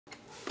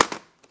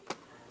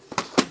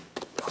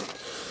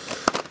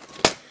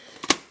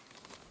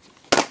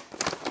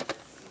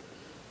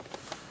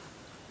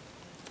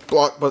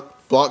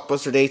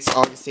Blockbuster dates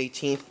August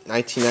 18th,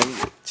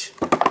 1998.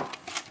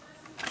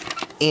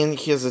 And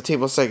he has a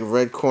table sack of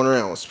Red Corner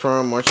and was premiered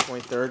on March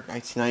 23rd,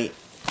 1998.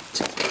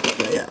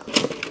 Yeah.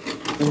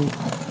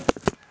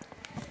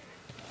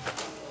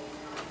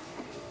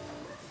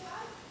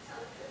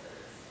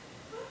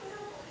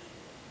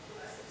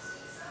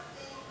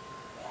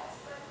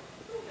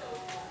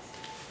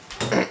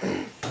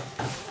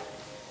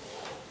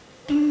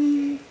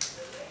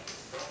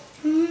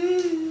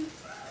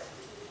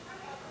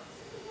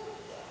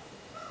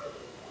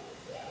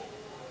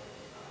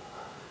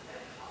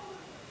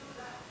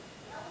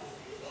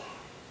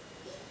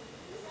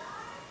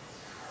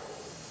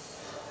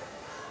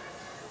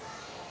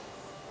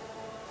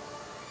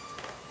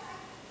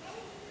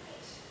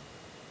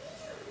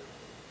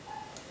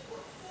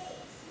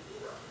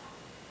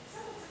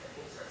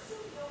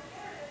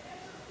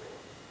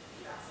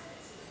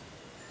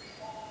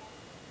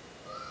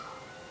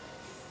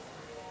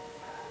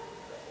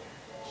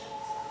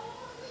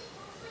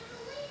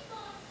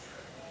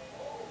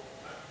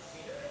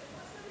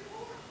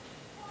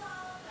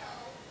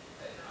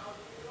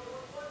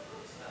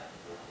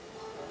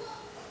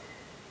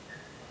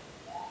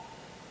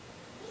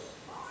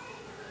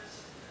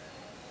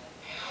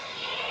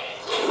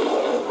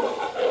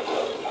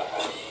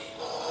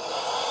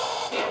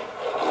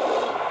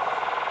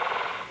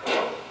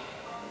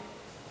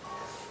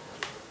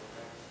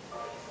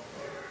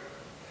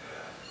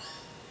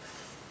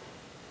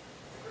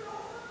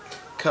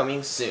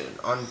 Coming soon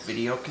on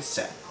video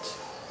cassette.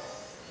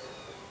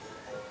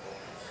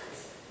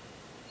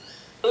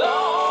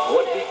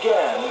 What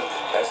began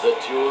as the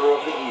tour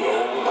of the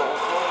year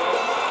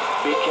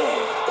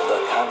became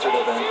the concert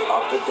event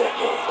of the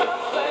decade.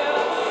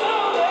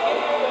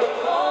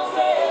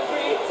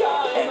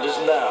 And is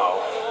now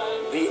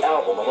the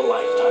album of a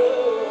lifetime.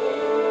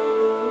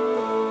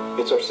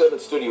 It's our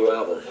 7th studio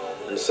album,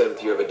 and the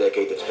 7th year of a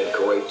decade that's been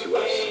great to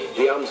us.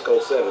 The album's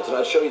called Sevens, and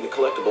I'd show you the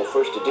collectible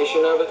first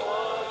edition of it,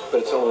 but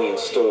it's only in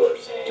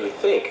stores. You would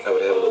think I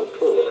would have a little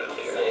pull around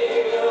here.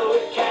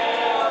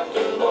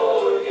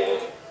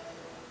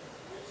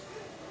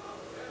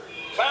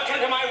 Welcome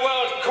to my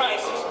world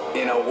crisis.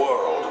 In a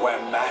world where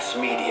mass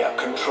media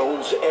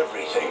controls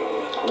everything,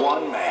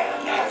 one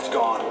man has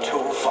gone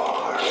too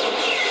far.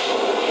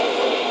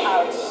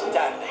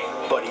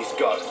 Outstanding. But he's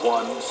got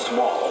one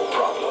small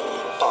problem.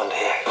 On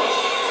deck.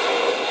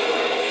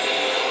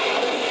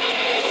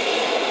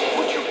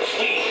 Would you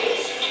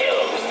please kill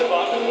Mr.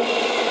 Bond?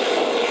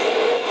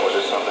 Was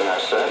it something I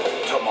said?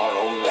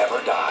 Tomorrow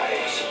Never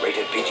Dies.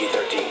 Rated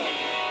PG-13.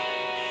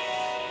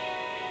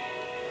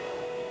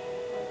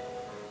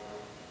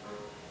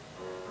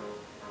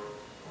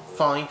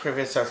 Following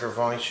previous after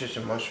Volume Shoes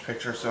and Motion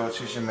Picture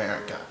Association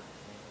America.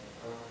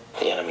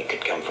 The enemy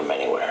could come from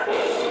anywhere.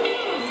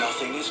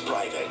 Nothing is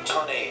private.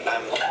 Honey,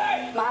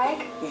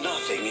 Mike?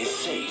 Nothing is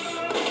safe.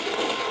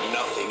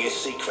 Nothing is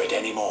secret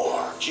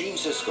anymore. Gene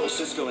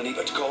Siskel and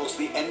Ebert calls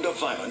The End of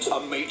Violence a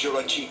major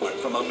achievement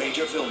from a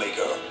major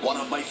filmmaker. One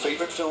of my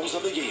favorite films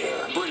of the year.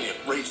 Brilliant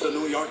rates the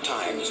New York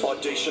Times.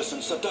 Audacious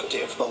and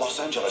seductive, the Los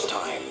Angeles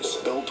Times.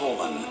 Bill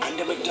Pullman,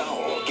 Andy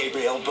McDowell,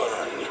 Gabriel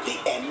Byrne. The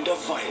End of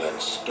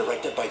Violence,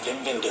 directed by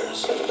Wim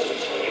Wenders.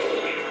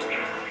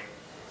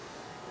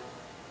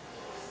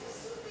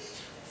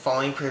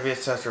 Following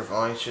previous after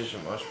Volume Shoes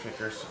and Motion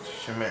Picture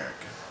Association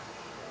America.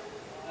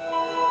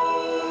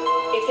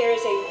 If there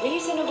is a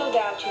reasonable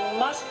doubt, you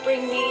must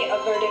bring me a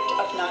verdict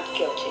of not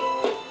guilty.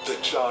 The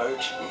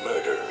charge,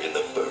 murder in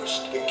the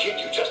first. The kid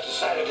you just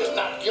decided is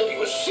not guilty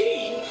was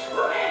seen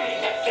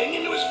ramming that thing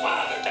into his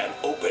father. An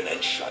open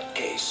and shut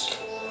case.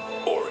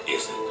 Or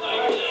is it?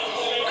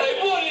 Hey,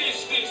 what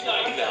is this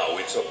night? Now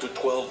it's up to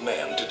 12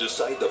 men to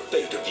decide the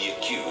fate of the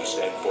accused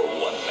and for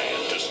one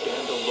man to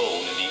stand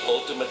alone in the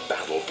ultimate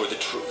battle for the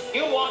truth.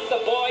 You want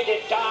the boy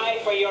to die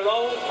for your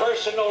own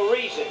personal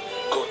reason.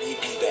 Courtney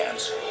P.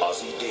 Vance,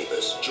 Ozzie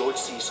Davis, George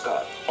C.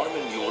 Scott,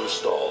 Armin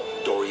Mueller-Stahl,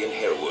 Dorian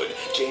Harewood,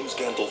 James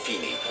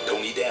Gandolfini,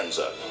 Tony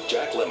Danza,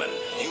 Jack Lemmon,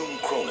 Hume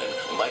Cronin,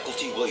 Michael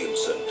T.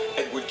 Williamson,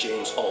 Edward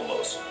James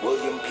Olmos,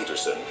 William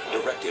Peterson,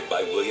 directed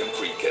by William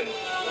Friedkin.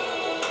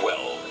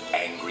 12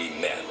 angry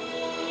men.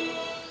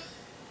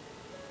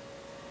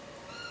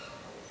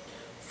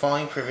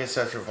 Following previous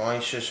after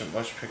Volume Shoes and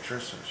Motion Picture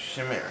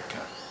Association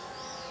America.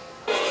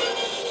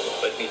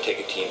 let me take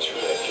a team through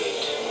that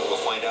gate.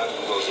 We'll find out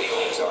who those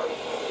aliens are.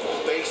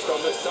 Based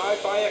on the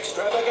sci-fi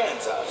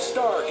extravaganza,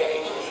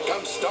 Stargate.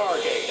 Come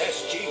Stargate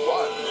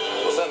SG-1.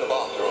 We'll send the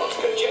bomb through on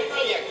schedule.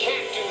 General, you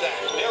can't do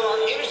that. There are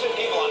innocent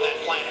people on that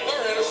planet.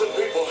 There are innocent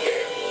people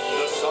here.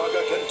 The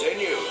saga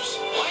continues.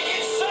 I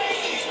can save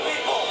these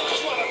people!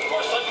 Well, of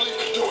course I believe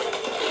you do it.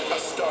 A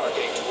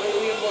Stargate to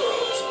alien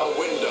worlds. A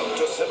window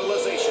to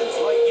civilizations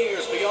light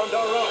years beyond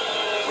our own.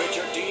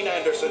 Richard Dean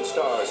Anderson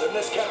stars in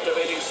this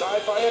captivating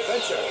sci-fi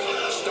adventure.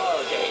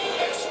 Stargate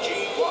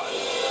SG-1.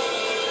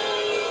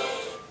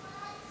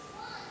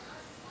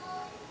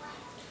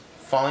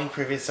 Following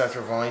previous after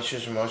Volume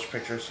Shoes and Motion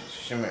Picture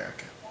Association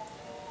America.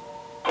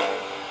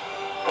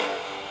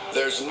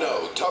 There's There's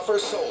no tougher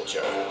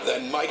soldier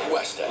than Mike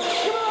Weston. Come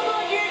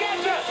on, you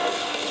gotcha!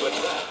 But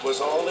that was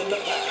all in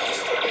the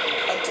past.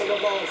 Until a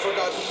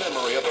long-forgotten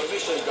memory of a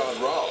mission gone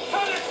wrong.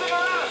 Turn this thing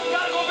around!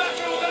 Gotta go back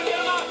there, we're gonna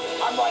get him out!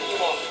 I'm writing you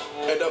off.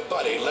 And a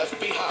buddy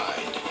left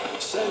behind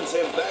sends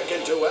him back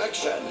into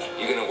action.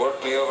 You gonna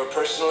work me over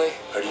personally,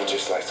 or do you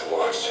just like to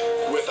watch?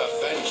 With a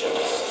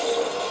vengeance.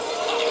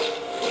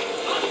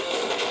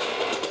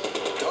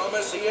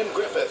 Thomas Ian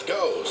Griffith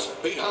goes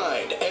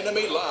behind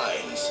enemy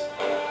lines.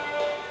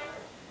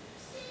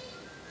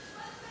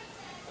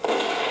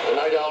 The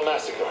Night Owl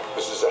Massacre.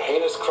 This is a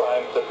heinous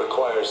crime that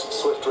requires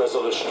swift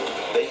resolution.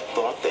 They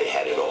thought they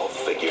had it all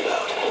figured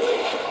out.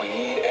 We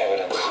need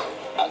evidence.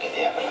 I'll get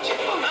the evidence.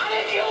 How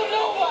did you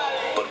know what?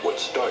 But what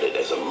started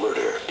as a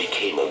murder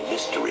became a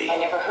mystery. I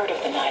never heard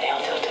of the Night Owl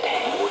till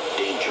today. More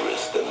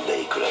dangerous than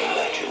they could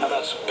imagine. How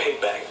about some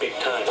payback, big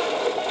time?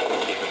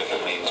 Even if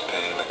it means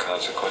paying the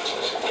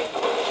consequences.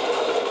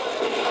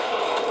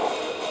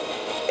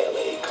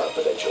 LA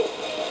Confidential.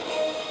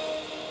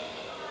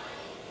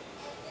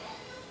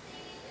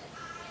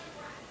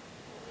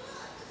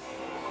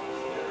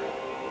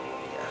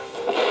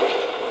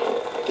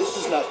 This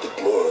is not the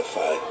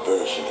glorified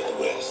version of the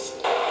West.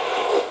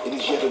 It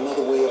is yet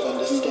another way of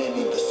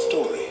understanding the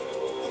story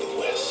of the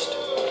West.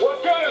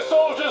 What kind of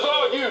soldiers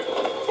are you?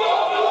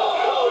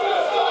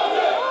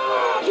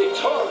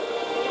 Victoria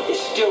is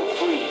still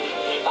free.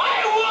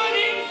 I want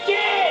him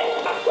dead!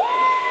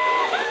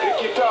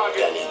 Pick your target.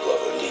 Danny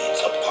Glover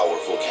leads a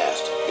powerful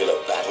cast in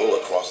a battle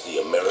across the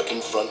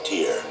American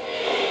frontier.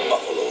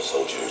 Buffalo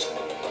Soldiers.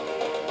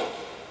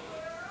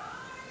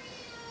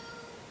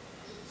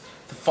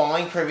 The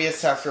following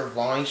previous chapter of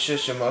Long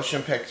Shush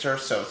Motion Picture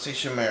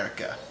Association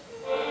America.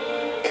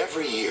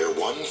 Every year,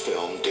 one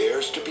film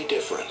dares to be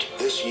different.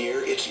 This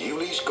year, it's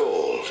Yuli's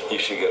Gold. You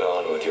should get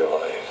on with your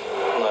life.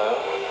 No.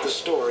 The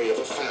story of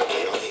a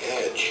family on the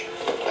edge,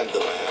 and the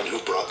man who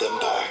brought them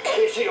back.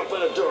 Casey, open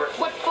the door.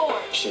 What for?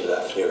 She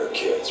left me her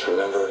kids,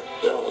 remember?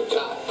 Oh,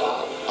 God,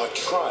 Bob. A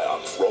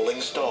triumph,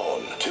 Rolling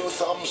Stone. 2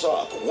 thumbs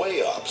up,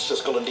 way up,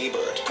 Siskel and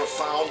Ebert.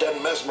 Profound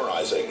and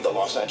mesmerizing, the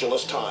Los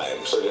Angeles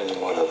Times. Put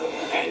in one of them,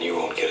 and you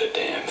won't get a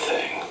damn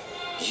thing.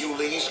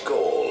 Yuli's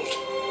Gold.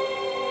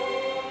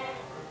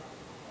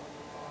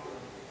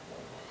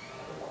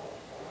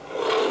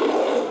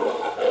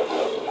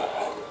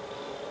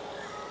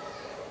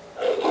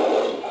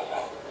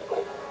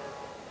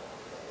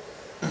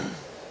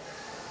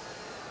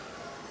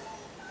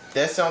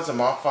 This sounds a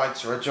modified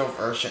original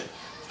version.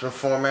 It's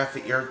performed at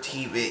the Air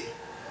TV.